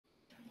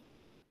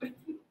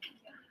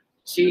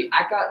See,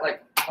 I got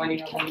like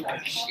 20 of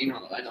them. You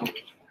know, I don't.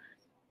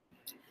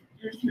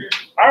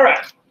 All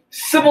right.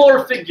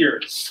 Similar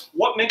figures.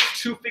 What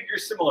makes two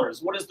figures similar?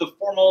 What is the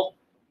formal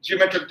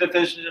geometric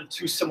definition of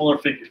two similar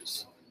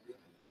figures?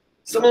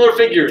 Similar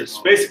figures,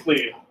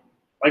 basically,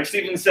 like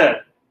Stephen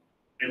said,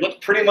 they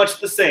look pretty much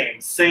the same.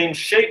 Same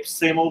shape,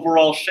 same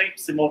overall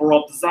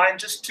design,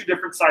 just two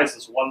different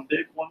sizes. One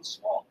big, one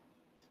small.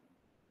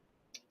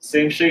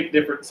 Same shape,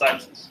 different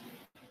sizes.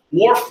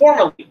 More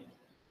formally,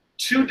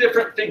 two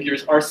different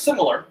figures are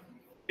similar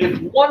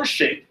if one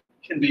shape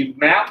can be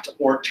mapped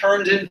or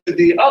turned into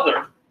the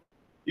other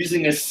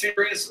using a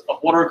series of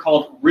what are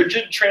called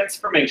rigid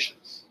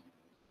transformations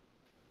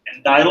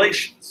and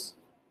dilations.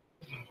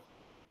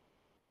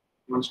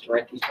 Wants to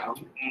write these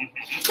down?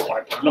 So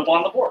I put it up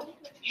on the board.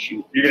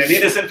 Shoot. You're going to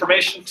need this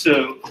information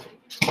to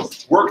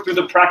work through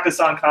the practice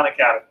on Khan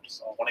Academy.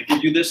 So I want to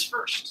give you this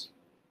first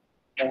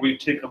before we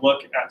take a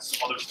look at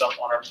some other stuff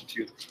on our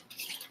computer.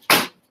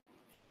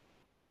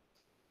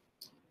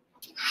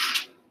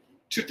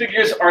 Two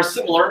figures are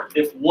similar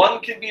if one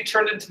can be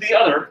turned into the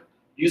other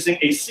using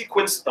a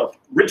sequence of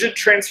rigid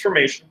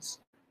transformations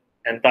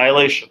and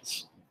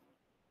dilations.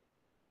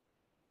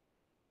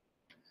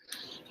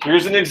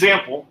 Here's an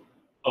example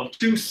of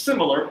two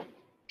similar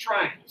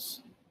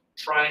triangles.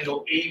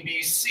 Triangle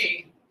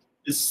ABC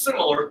is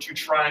similar to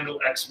triangle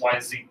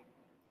XYZ.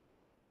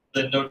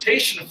 The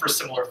notation for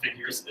similar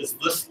figures is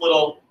this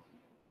little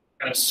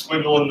kind of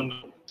squiggle in the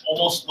middle.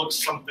 Almost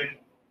looks something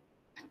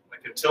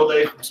like a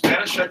tilde from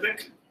Spanish, I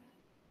think.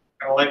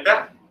 Kind of like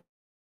that.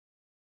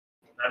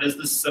 That is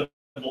the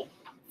symbol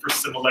for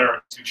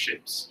similarity, two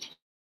shapes.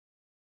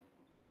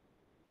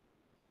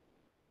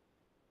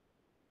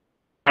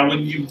 Now,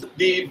 when you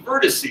the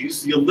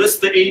vertices, you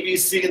list the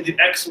ABC and the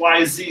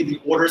XYZ,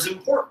 the order is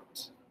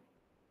important.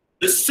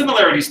 This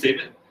similarity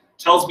statement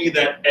tells me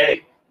that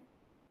A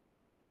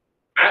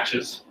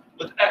matches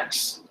with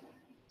X.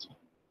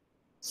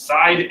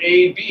 Side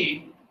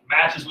AB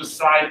matches with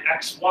side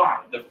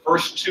XY. The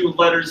first two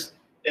letters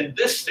in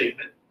this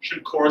statement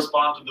should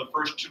correspond to the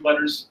first two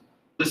letters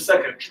of the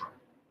second triangle.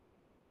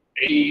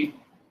 A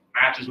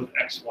matches with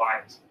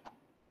XY.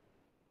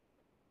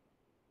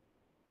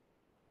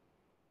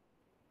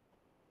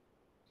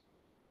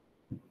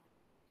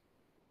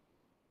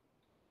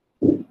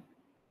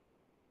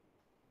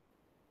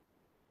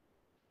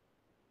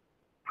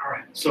 All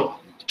right, so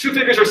two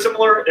figures are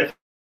similar if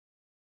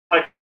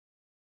I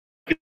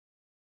can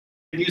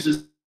use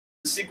a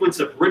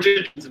sequence of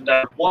rigid and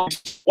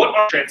what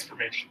are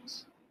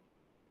transformations?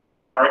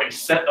 Are a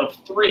set of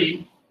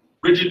three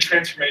rigid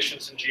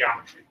transformations in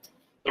geometry.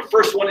 The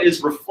first one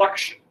is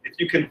reflection. If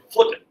you can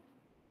flip it,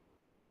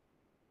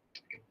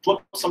 you can flip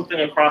something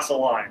across a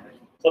line,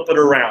 flip it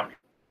around.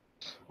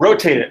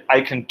 Rotate it, I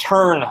can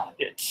turn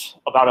it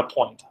about a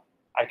point.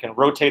 I can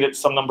rotate it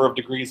some number of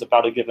degrees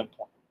about a given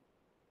point.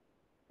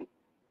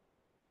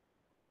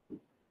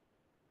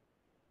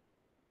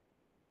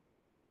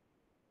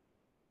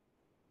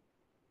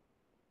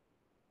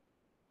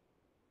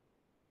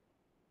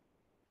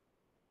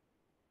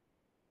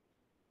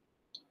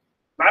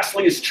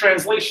 Lastly is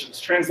translations.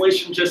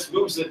 Translation just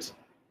moves it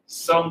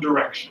some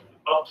direction,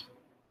 up,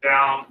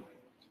 down,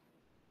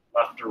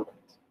 left or right.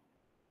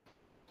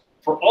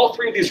 For all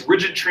three of these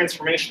rigid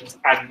transformations,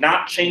 I'm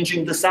not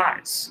changing the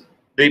size.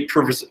 They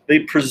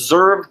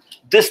preserve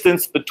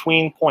distance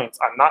between points.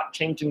 I'm not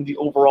changing the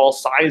overall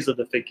size of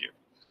the figure.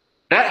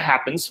 That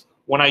happens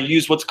when I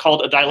use what's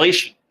called a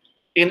dilation.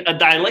 In a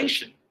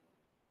dilation,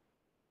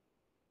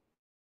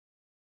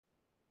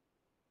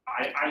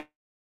 I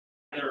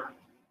either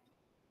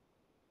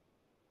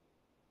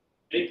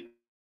make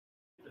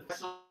the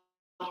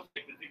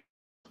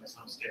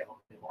some scale,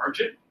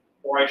 enlarge it,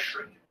 or I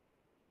shrink it.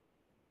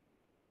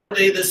 Are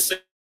they the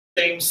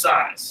same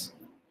size?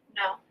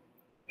 No.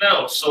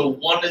 No, so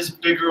one is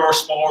bigger or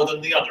smaller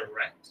than the other,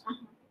 right?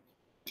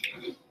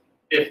 Mm-hmm.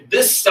 If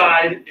this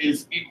side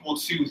is equal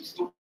to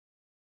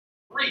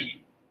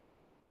 3,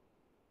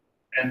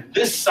 and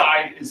this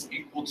side is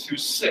equal to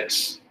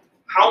 6,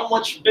 how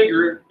much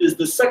bigger is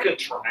the second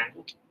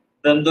triangle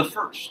than the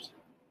first?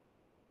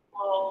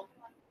 Well,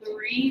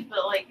 3,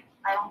 but like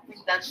I don't think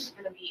that's just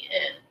gonna be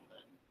it.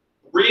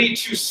 3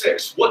 to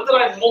 6. What did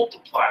I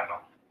multiply by?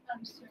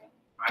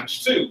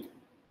 Times 2.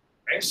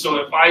 Okay, so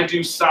if I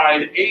do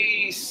side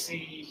AC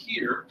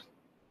here,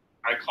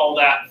 I call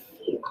that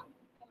 4.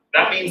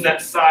 That means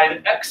that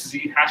side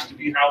XZ has to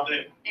be how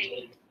big?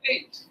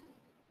 8.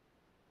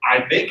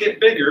 I make it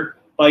bigger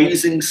by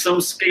using some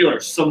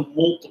scalar, some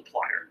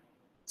multiplier,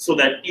 so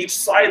that each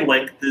side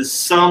length is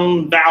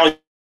some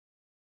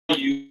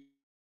value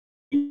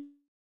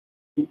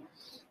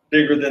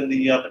bigger than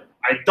the other.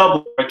 I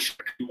double check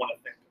if you want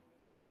to think.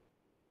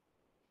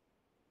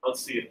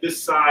 Let's see, if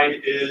this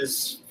side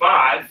is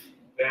 5,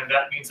 then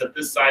that means that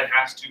this side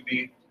has to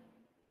be,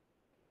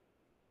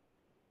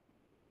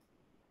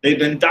 they've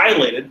been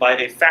dilated by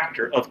a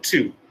factor of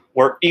 2,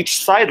 where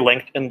each side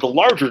length in the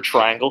larger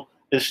triangle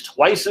is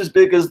twice as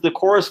big as the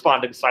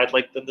corresponding side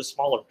length in the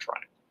smaller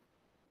triangle.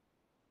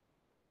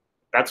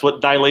 That's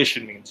what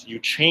dilation means. You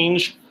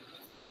change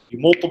You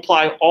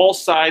multiply all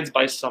sides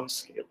by some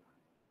scalar.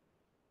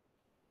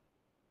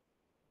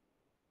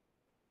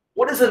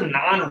 What is a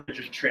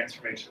non-rigid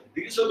transformation?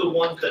 These are the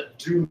ones that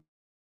do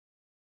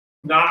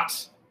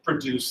not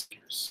produce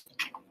figures,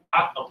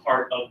 not a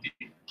part of the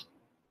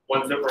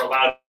ones that we're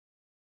allowed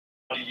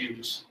to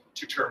use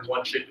to turn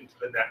one shape into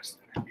the next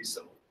and be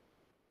similar.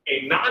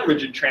 A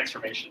non-rigid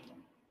transformation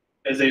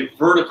is a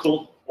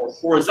vertical or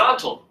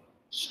horizontal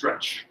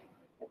stretch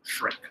or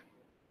shrink.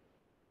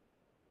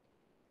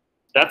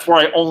 That's where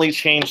I only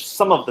change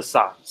some of the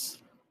sides.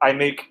 I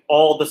make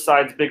all the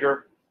sides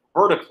bigger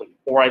vertically,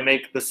 or I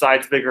make the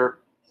sides bigger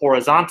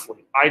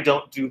horizontally. I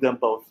don't do them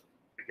both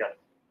together.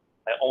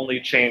 I only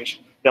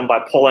change them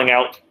by pulling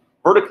out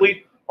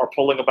vertically or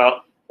pulling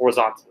about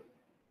horizontally.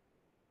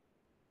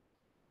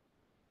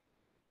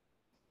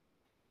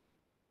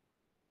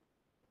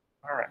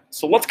 All right,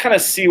 so let's kind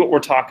of see what we're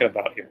talking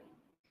about here.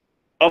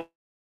 Up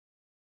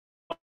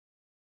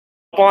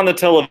on the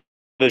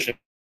television,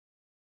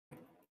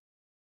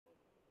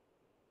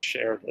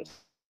 share this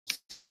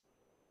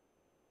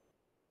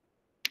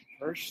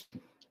first.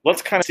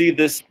 Let's kind of see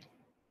this.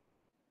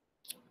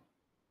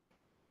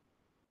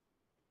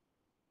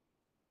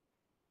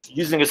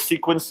 Using a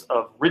sequence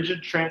of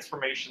rigid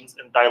transformations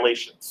and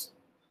dilations.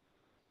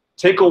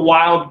 Take a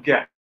wild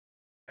guess.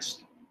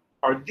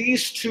 Are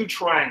these two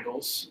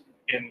triangles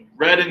in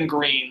red and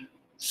green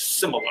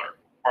similar?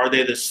 Are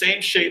they the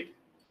same shape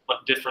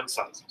but different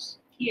sizes?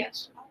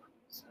 Yes.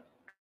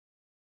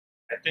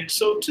 I think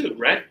so too,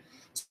 right?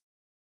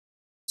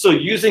 So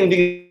using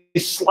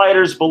these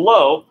sliders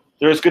below,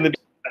 there's going to be,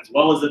 as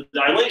well as a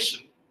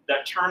dilation,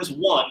 that turns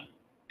one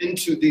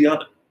into the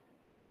other.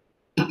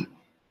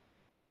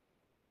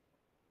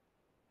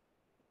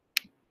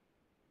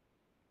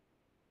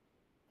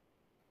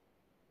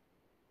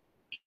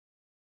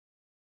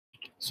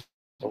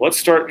 So let's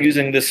start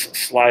using this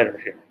slider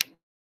here.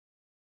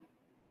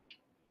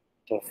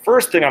 The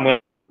first thing I'm going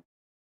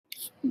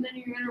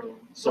to,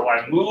 so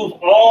I move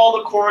all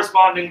the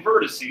corresponding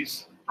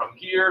vertices from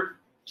here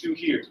to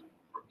here,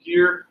 from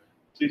here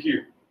to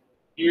here,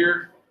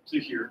 here to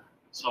here.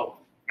 So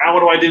now what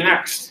do I do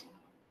next?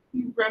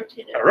 You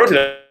rotate it. I rotate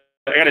it.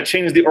 I got to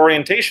change the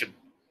orientation.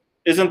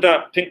 Isn't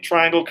that pink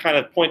triangle kind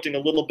of pointing a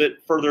little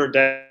bit further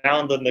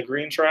down than the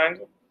green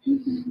triangle?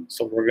 Mm-hmm.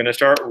 So we're going to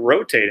start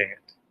rotating it.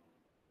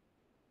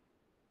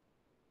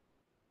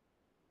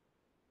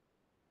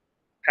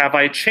 Have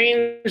I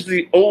changed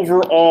the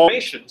overall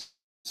formations?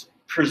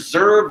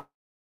 Preserve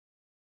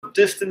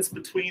distance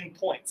between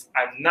points.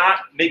 I'm not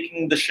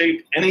making the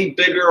shape any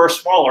bigger or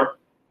smaller,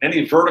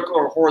 any vertical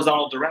or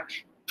horizontal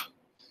direction.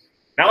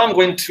 Now I'm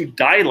going to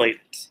dilate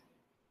it.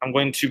 I'm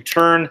going to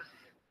turn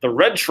the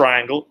red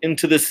triangle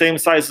into the same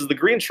size as the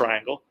green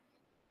triangle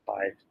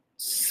by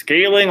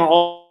scaling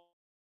all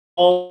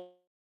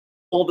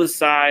the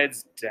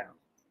sides down.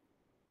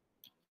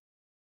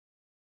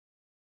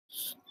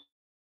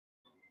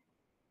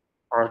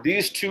 Are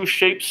these two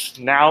shapes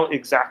now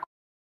exactly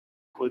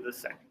the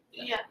same?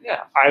 Yeah.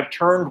 Yeah, I've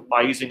turned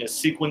by using a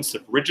sequence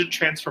of rigid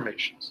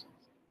transformations,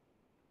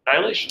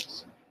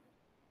 dilations.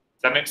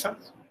 Does that make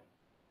sense?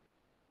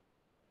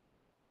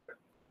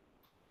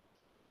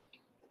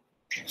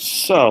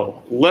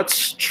 So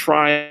let's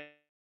try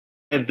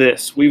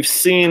this. We've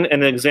seen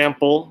an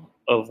example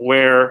of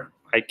where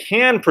I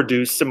can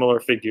produce similar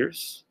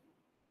figures.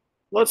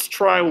 Let's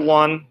try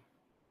one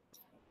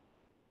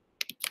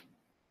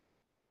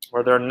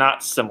where they're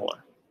not similar.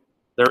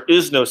 There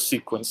is no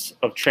sequence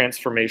of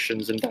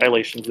transformations and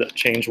dilations that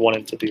change one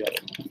into the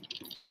other.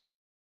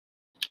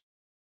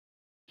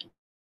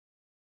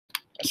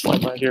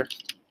 Slide right here.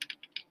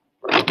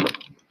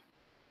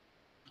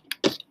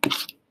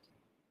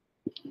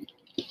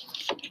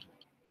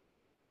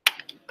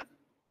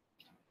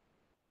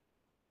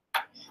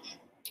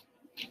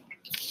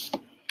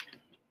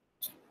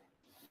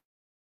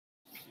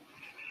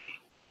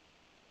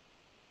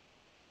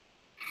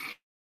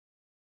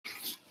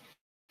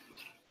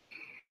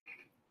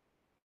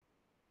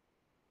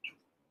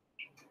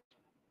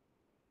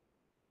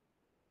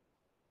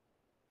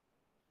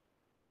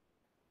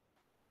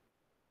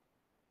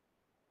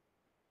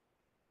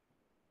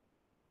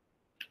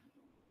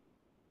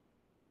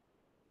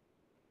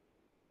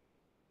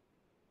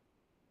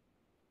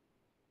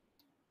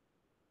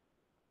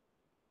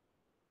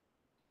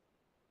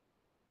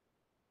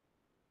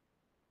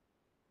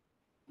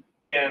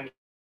 And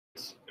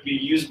maybe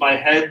use my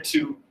head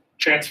to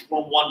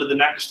transform one to the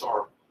next,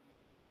 or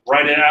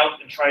write it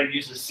out and try to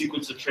use a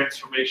sequence of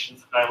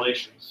transformations and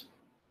dilations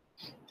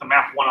to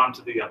map one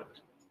onto the other.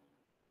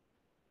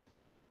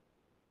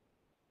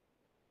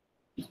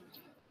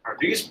 Are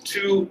these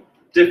two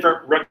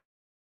different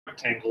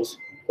rectangles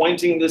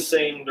pointing the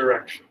same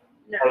direction?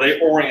 No. Are they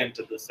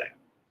oriented the same?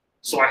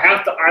 So I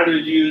have to either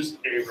use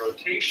a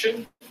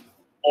rotation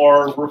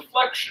or a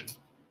reflection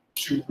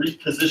to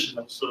reposition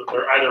them so that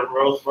they're either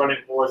both running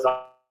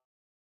horizontally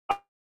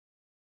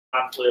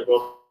or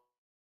both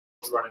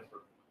running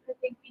vertically. I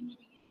think we need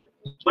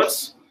to get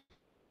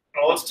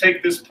Let's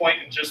take this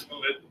point and just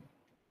move it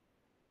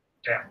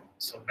down.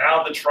 So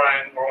now the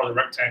triangle or the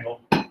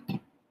rectangle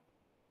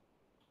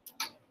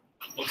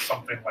looks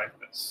something like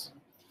this.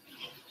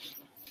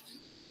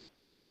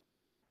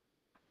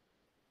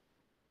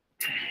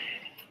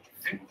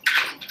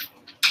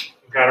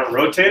 We've got it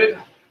rotated.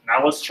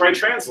 Now let's try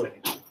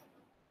translating.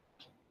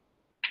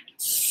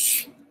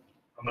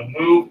 I'm going to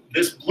move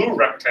this blue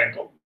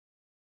rectangle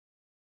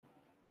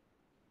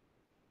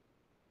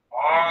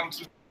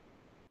onto.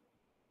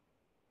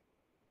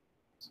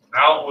 So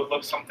now it would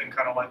look something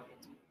kind of like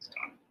this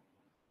time.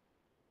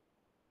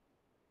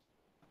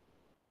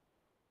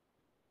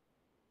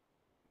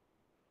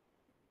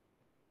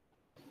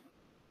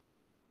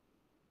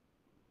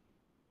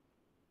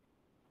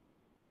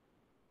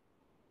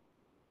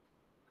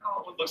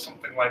 Now it would look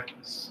something like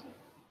this.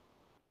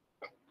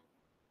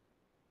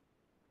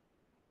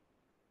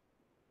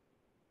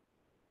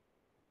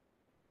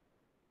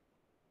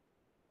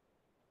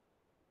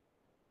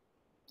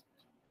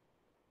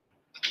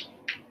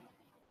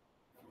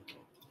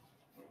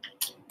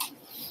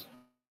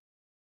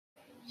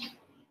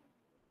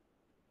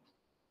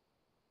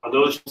 Are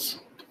those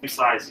same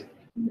size?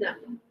 No.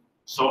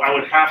 So I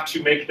would have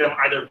to make them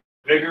either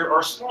bigger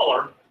or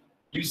smaller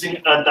using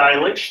a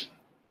dilation.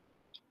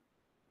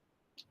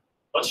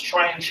 Let's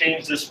try and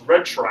change this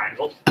red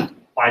triangle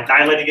by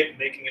dilating it and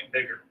making it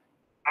bigger.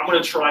 I'm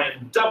going to try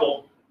and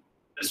double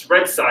this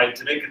red side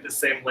to make it the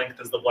same length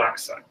as the black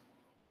side.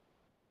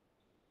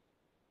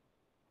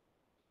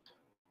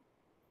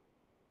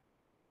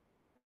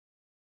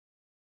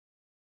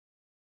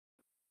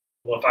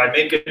 Well, if I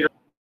make it bigger,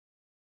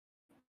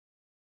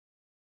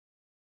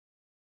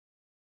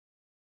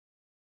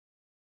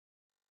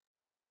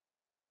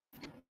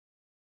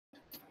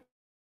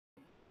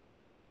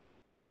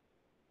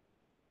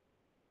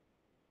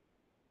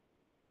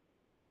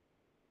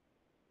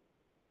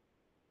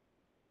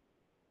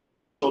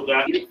 so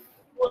that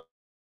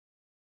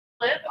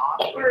Flip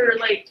or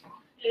like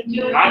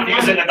do I'm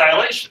using a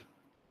dilation.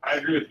 I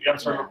agree with you. I'm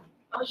sorry.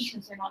 I was just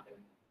gonna say not doing.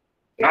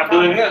 Not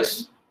doing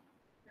this.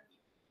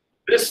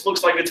 This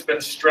looks like it's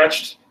been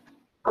stretched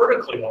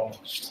vertically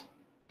almost.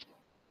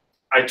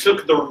 I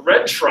took the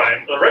red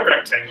triangle, the red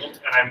rectangle, and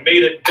I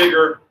made it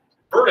bigger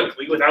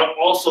vertically without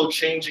also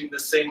changing the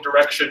same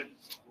direction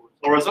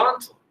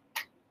horizontally.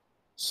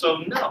 So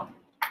no.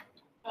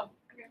 Oh,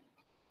 okay.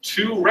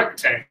 Two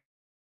rectangles,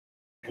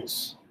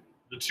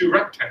 the two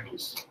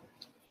rectangles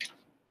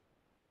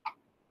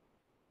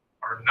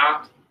are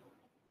not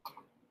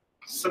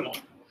similar.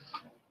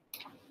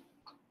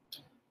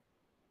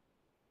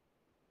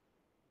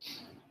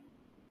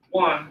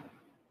 One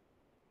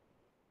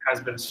has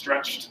been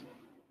stretched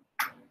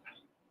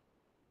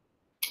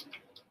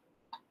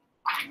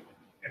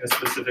in a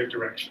specific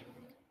direction.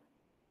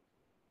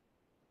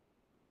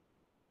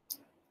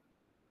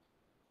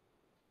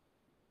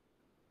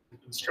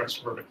 It's been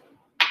stretched vertically.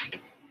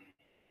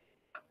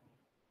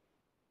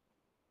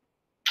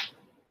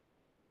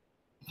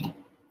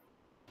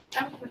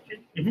 I have a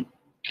question. Mhm.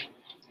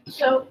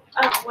 So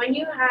when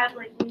you went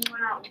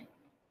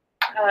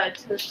out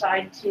to the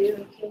side too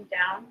and came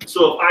down.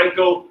 So if I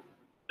go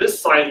this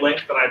side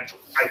length and I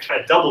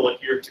kind of double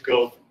it here to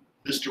go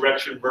this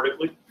direction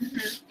vertically,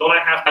 don't I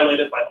have to dilate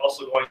it by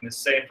also going in the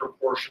same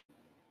proportion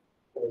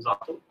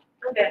horizontally?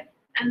 Okay.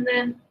 And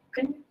then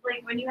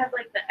when you had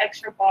like the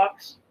extra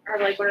box or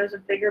like when it was a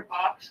bigger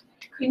box,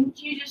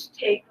 couldn't you just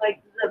take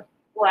like the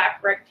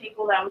black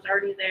rectangle that was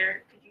already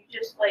there? Could you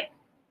just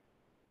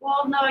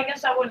well, no, I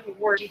guess that wouldn't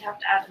work. You'd have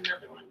to add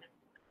another one.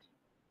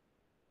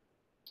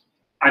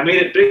 I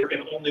made it bigger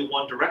in only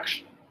one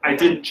direction. I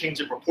didn't change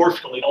it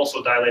proportionally,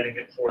 also dilating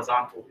it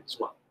horizontally as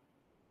well.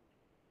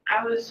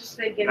 I was just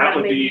thinking That that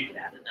would maybe be you could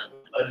add another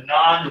one. A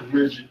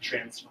non-rigid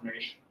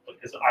transformation,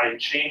 because I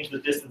changed the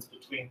distance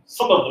between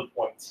some of the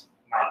points,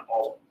 not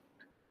all of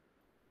them.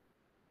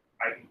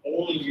 I can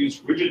only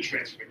use rigid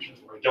transformations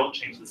where I don't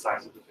change the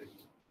size of the figure,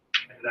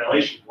 and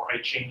dilation where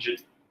I change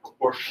it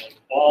proportionally to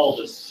all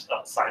the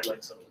side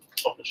lengths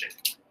of the shape.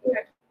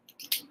 Okay.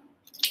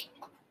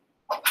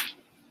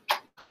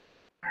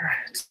 All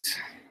right.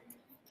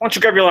 Why don't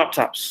you grab your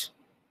laptops?